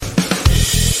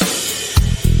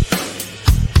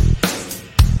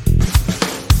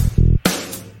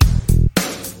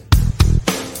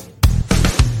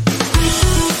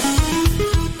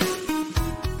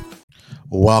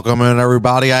Welcome in,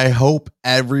 everybody. I hope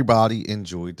everybody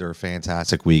enjoyed their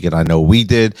fantastic week, and I know we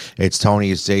did. It's Tony,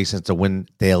 it's Jason. It's the Win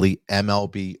Daily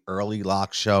MLB Early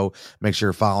Lock Show. Make sure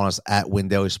you're following us at Win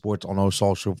Daily Sports on those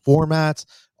social formats,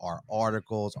 our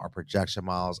articles, our projection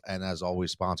models, and as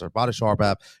always, sponsored by the Sharp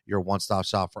app, your one-stop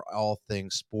shop for all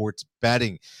things sports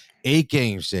betting. 8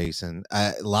 games, Jason.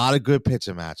 A lot of good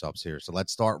pitching matchups here. So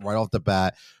let's start right off the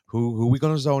bat. Who we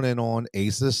going to zone in on?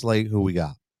 Ace of the slate. Who we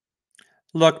got?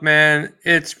 Look, man,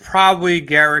 it's probably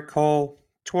Garrett Cole,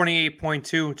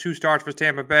 28.2, 2 starts for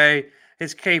Tampa Bay.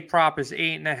 His K prop is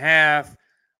 8.5.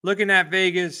 Looking at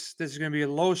Vegas, this is going to be a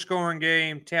low scoring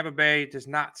game. Tampa Bay does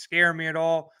not scare me at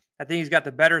all. I think he's got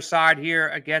the better side here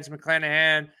against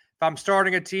McClanahan. If I'm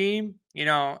starting a team, in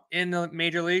the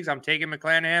major leagues, I'm taking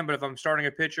McClanahan. But if I'm starting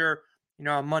a pitcher,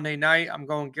 on Monday night, I'm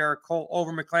going Garrett Cole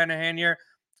over McClanahan here.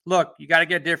 Look, you got to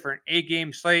get different.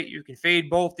 8-game slate. You can fade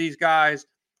both these guys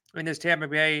in this Tampa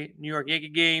Bay New York Yankee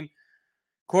game.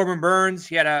 Corbin Burns,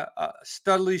 he had a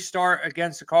studly start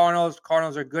against the Cardinals.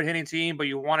 Cardinals are a good hitting team, but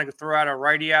you want to throw out a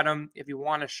righty at him if you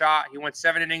want a shot. He went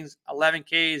 7 innings, 11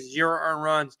 Ks, 0 earned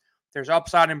runs. There's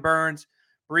upside in Burns.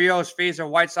 Rios faced a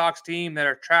White Sox team that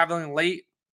are traveling late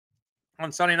on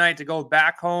Sunday night to go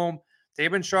back home. They've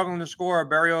been struggling to score.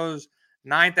 Berrios,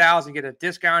 9,000, get a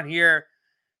discount here.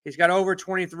 He's got over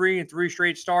 23 and 3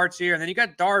 straight starts here. And then you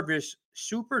got Darvish,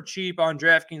 super cheap on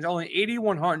DraftKings, only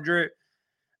 8,100,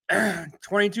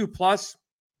 22 plus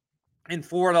in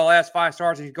 4 of the last 5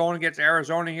 starts. He's going against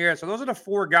Arizona here. So those are the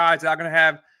 4 guys that I'm going to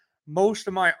have most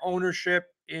of my ownership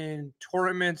in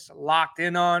tournaments locked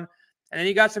in on. And then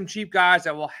you got some cheap guys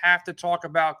that we'll have to talk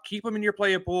about. Keep them in your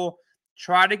player pool.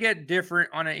 Try to get different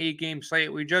on an 8-game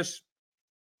slate. We just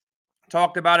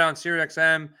talked about it on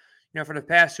SiriusXM, for the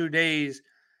past 2 days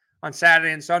on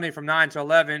Saturday and Sunday from 9 to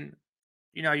 11.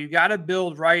 You got to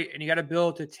build right, and you got to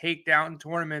build to take down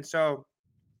tournaments. So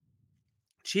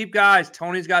cheap guys,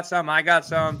 Tony's got some, I got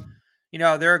some.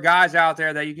 There are guys out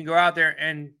there that you can go out there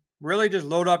and really just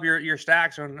load up your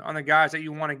stacks on the guys that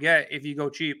you want to get if you go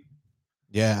cheap.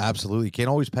 Yeah, absolutely. You can't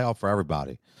always pay off for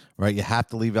everybody, right? You have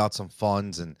to leave out some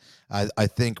funds, and I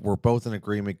think we're both in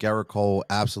agreement. Garrett Cole,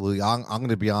 absolutely. I'm going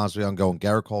to be honest with you. I'm going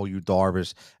Garrett Cole, Yu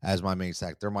Darvish as my main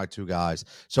stack. They're my 2 guys.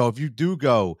 So if you do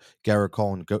go Garrett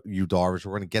Cole and Yu Darvish,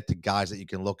 we're going to get the guys that you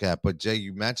can look at. But Jay,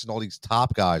 you mentioned all these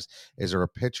top guys. Is there a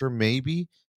pitcher maybe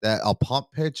that a pump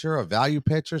pitcher, a value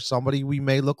pitcher, somebody we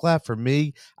may look at? For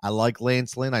me, I like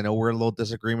Lance Lynn. I know we're in a little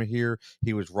disagreement here.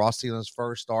 He was rusty in his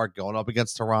first start going up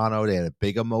against Toronto. They had a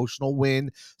big emotional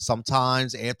win.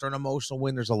 Sometimes after an emotional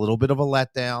win, there's a little bit of a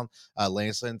letdown.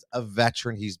 Lance Lynn's a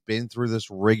veteran. He's been through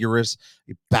this rigorous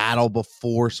battle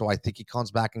before, so I think he comes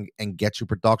back and gets you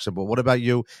production. But what about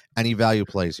you? Any value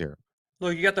plays here?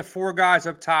 Look, you got the 4 guys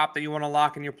up top that you want to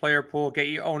lock in your player pool, get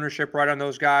your ownership right on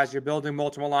those guys. You're building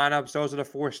multiple lineups. Those are the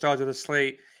 4 studs of the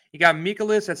slate. You got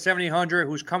Mikolas at 7,800,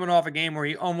 who's coming off a game where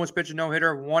he almost pitched a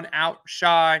no-hitter, 1 out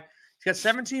shy. He's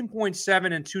got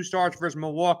 17.7 and 2 starts versus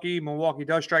Milwaukee. Milwaukee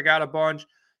does strike out a bunch.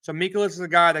 So Mikolas is a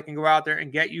guy that can go out there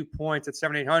and get you points at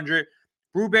 7,800.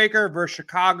 Brubaker versus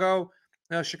Chicago.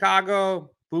 Chicago,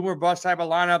 boomer bust type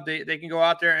of lineup. They can go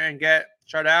out there and get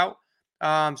shut out.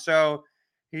 So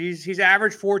he's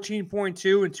averaged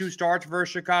 14.2 and 2 starts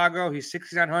versus Chicago. He's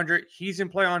 6,900. He's in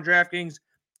play on DraftKings.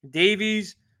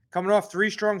 Davies coming off 3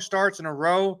 strong starts in a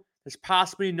row. There's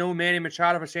possibly no Manny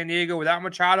Machado for San Diego. Without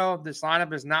Machado, this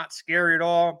lineup is not scary at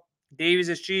all. Davies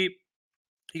is cheap.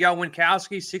 You got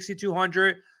Winkowski,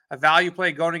 6,200, a value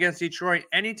play going against Detroit.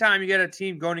 Anytime you get a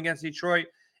team going against Detroit,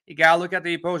 you got to look at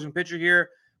the opposing pitcher here.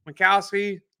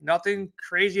 Winkowski, nothing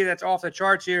crazy that's off the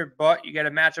charts here, but you get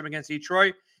a matchup against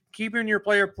Detroit. Keep him in your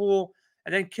player pool.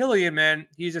 And then Killian, man,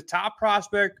 he's a top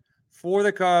prospect for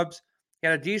the Cubs. He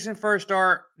had a decent first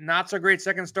start, not so great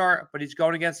second start, but he's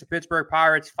going against the Pittsburgh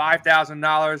Pirates,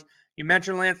 $5,000. You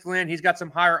mentioned Lance Lynn. He's got some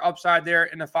higher upside there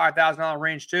in the $5,000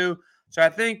 range too. So I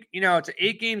think, it's an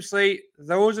 8-game slate.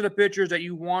 Those are the pitchers that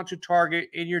you want to target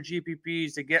in your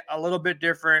GPPs to get a little bit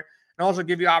different and also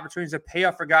give you opportunities to pay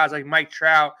up for guys like Mike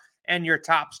Trout and your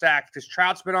top stacks, because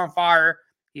Trout's been on fire.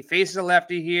 He faces a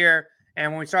lefty here.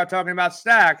 And when we start talking about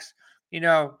stacks,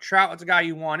 Trout is a guy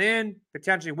you want in,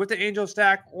 potentially with the Angel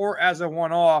stack or as a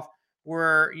one-off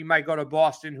where you might go to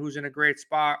Boston, who's in a great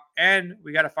spot. And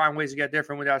we got to find ways to get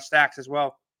different with our stacks as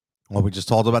well. Well, we just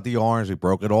talked about the orange. We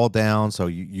broke it all down. So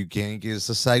you can't give us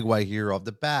a segue here of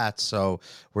the bats. So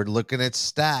we're looking at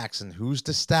stacks and who's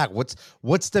the stack.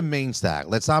 What's the main stack?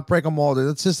 Let's not break them all.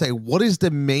 Let's just say, what is the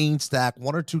main stack?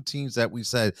 1 or 2 teams that we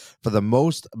said for the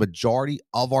most majority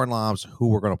of our lineups who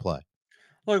we're going to play.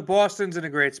 Look, Boston's in a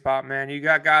great spot, man. You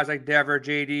got guys like Dever,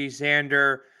 JD,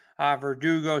 Xander,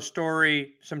 Verdugo,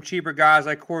 Story, some cheaper guys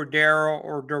like Cordero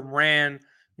or Duran,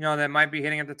 that might be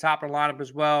hitting at the top of the lineup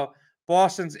as well.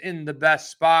 Boston's in the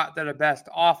best spot. They're the best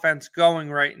offense going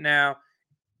right now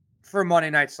for Monday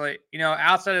night slate.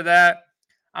 Outside of that,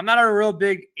 I'm not a real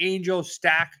big Angel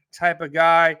stack type of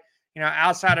guy.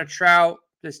 Outside of Trout,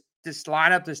 this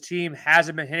lineup, this team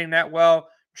hasn't been hitting that well.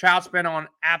 Trout's been on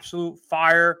absolute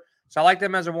fire, so I like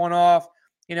them as a one-off.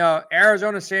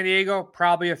 Arizona, San Diego,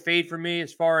 probably a fade for me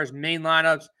as far as main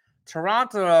lineups.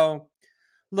 Toronto,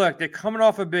 look, they're coming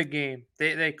off a big game.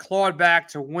 They clawed back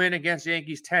to win against the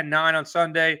Yankees 10-9 on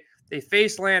Sunday. They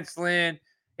faced Lance Lynn.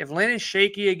 If Lynn is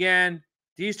shaky again,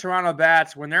 these Toronto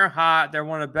bats, when they're hot, they're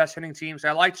one of the best hitting teams.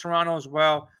 I like Toronto as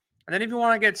well. And then if you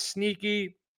want to get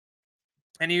sneaky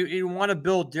and you want to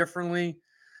build differently,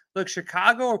 look,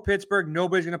 Chicago or Pittsburgh,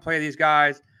 nobody's going to play these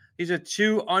guys. These are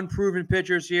two unproven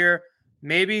pitchers here,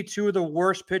 maybe two of the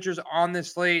worst pitchers on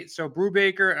this slate. So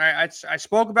Brubaker, I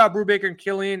spoke about Brubaker and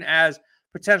Killian as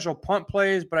potential punt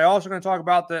plays, but I also going to talk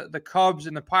about the Cubs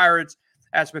and the Pirates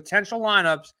as potential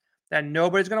lineups that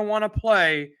nobody's going to want to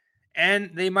play,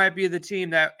 and they might be the team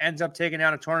that ends up taking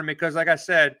down a tournament because, like I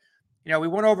said, we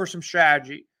went over some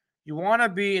strategy. You want to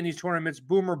be in these tournaments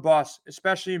boom or bust,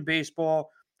 especially in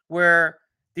baseball, where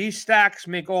these stacks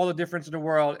make all the difference in the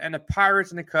world, and the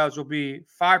Pirates and the Cubs will be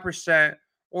 5%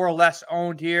 or less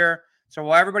owned here. So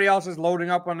while everybody else is loading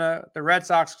up on the Red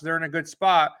Sox because they're in a good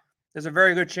spot, there's a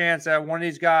very good chance that one of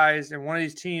these guys and one of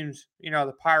these teams,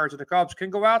 the Pirates or the Cubs, can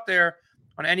go out there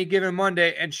on any given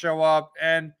Monday and show up.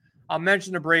 And I'll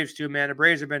mention the Braves too, man. The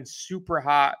Braves have been super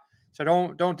hot, so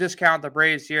don't discount the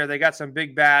Braves here. They got some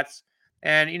big bats,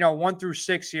 and 1 through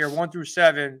 6 here, 1 through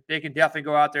 7, they can definitely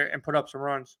go out there and put up some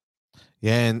runs.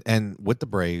 Yeah, and with the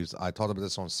Braves, I talked about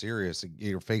this on Sirius.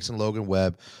 You're facing Logan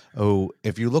Webb. Oh,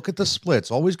 if you look at the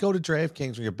splits, always go to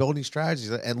DraftKings when you're building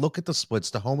strategies and look at the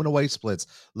splits, the home and away splits.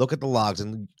 Look at the logs,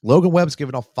 and Logan Webb's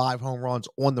given up 5 home runs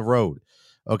on the road.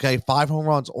 Okay, 5 home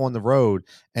runs on the road,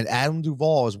 and Adam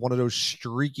Duvall is one of those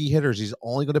streaky hitters. He's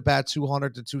only going to bat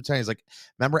 200 to 210. He's like,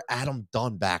 remember Adam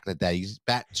Dunn back in the day? He's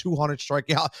bat 200,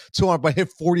 strike out 200, but hit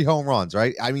 40 home runs,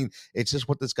 right? I mean, it's just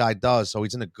what this guy does. So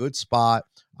he's in a good spot.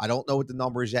 I don't know what the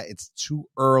number is yet. It's too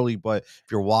early, but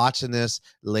if you're watching this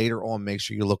later on, make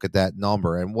sure you look at that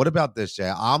number. And what about this,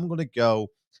 Jay? I'm going to go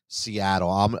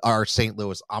Seattle or St.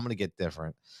 Louis. I'm going to get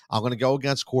different. I'm going to go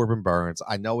against Corbin Burnes.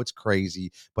 I know it's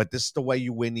crazy, but this is the way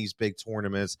you win these big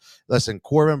tournaments. Listen,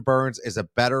 Corbin Burnes is a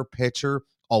better pitcher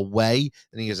away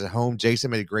than he is at home.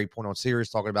 Jason made a great point on Sirius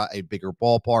talking about a bigger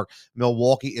ballpark.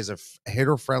 Milwaukee is a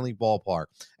hitter-friendly ballpark,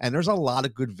 and there's a lot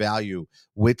of good value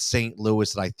with St.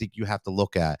 Louis that I think you have to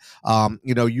look at.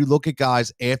 You look at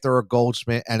guys after a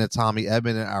Goldschmidt and a Tommy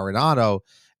Edman and Arenado,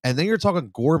 and then you're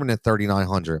talking Gorman at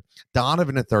 3,900,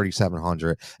 Donovan at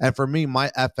 3,700. And for me, my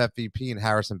FFVP and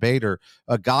Harrison Bader,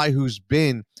 a guy who's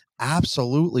been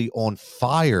absolutely on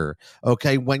fire.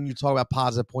 Okay, when you talk about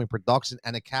positive point production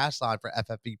and a cash line for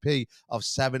FFVP of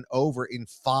 7 over in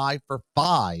 5 for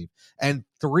 5 and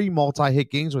 3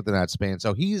 multi-hit games within that span.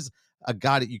 So he's a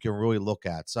guy that you can really look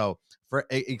at. So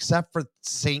except for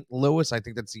St. Louis, I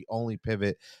think that's the only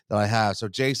pivot that I have. So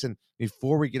Jason,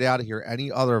 before we get out of here,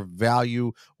 any other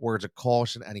value, words of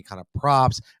caution, any kind of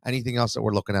props, anything else that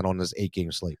we're looking at on this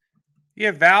 8-game slate?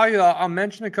 Yeah, value. I'll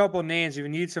mention a couple of names if you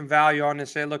need some value on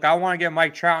this. Say, look, I want to get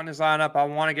Mike Trout in this lineup. I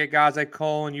want to get guys like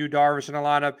Cole and Yu Darvish in the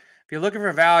lineup. If you're looking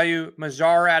for value,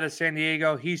 Mazzara out of San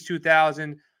Diego, he's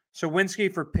 2,000.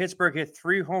 Sawinski for Pittsburgh hit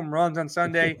 3 home runs on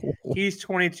Sunday. He's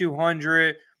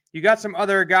 2,200. You got some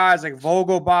other guys like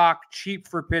Vogelbach, cheap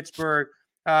for Pittsburgh.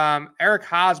 Eric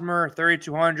Hosmer,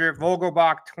 3,200.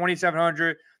 Vogelbach,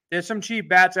 2,700. There's some cheap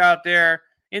bats out there.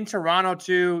 In Toronto,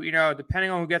 too, depending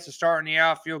on who gets to start in the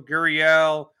outfield,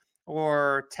 Gurriel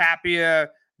or Tapia,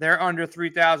 they're under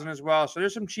 3,000 as well. So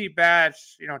there's some cheap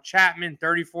bats. Chapman,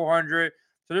 3,400.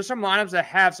 So there's some lineups that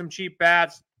have some cheap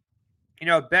bats.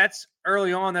 Bets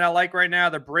early on that I like right now,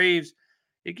 the Braves.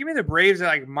 They give me the Braves at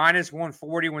like minus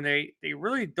 140 when they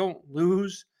really don't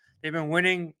lose. They've been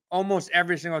winning almost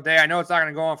every single day. I know it's not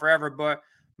going to go on forever, but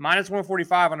minus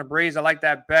 145 on the Braves, I like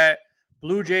that bet.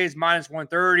 Blue Jays minus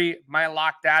 130. Might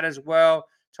lock that as well.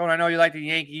 Tony, I know you like the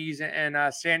Yankees and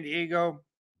San Diego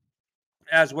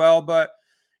as well, but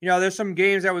there's some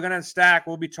games that we're going to stack.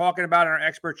 We'll be talking about in our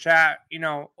expert chat,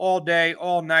 all day,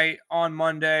 all night on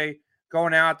Monday,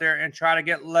 going out there and try to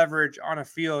get leverage on a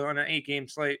field on an 8-game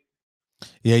slate.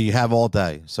 Yeah, you have all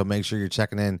day. So make sure you're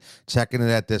checking in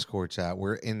that Discord chat.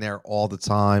 We're in there all the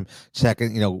time,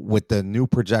 checking, with the new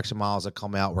projection models that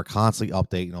come out, we're constantly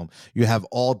updating them. You have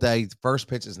all day. First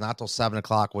pitch is not till 7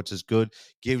 o'clock, which is good.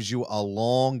 Gives you a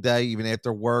long day, even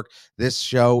after work. This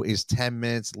show is 10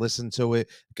 minutes. Listen to it,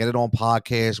 get it on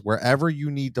podcast, wherever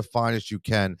you need to find us, you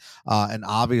can. And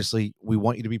obviously, we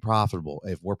want you to be profitable.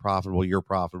 If we're profitable, you're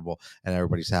profitable, and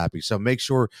everybody's happy. So make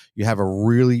sure you have a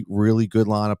really, really good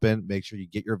lineup in. Make sure you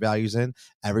get your values in.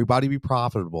 Everybody be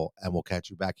profitable, and we'll catch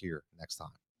you back here next time.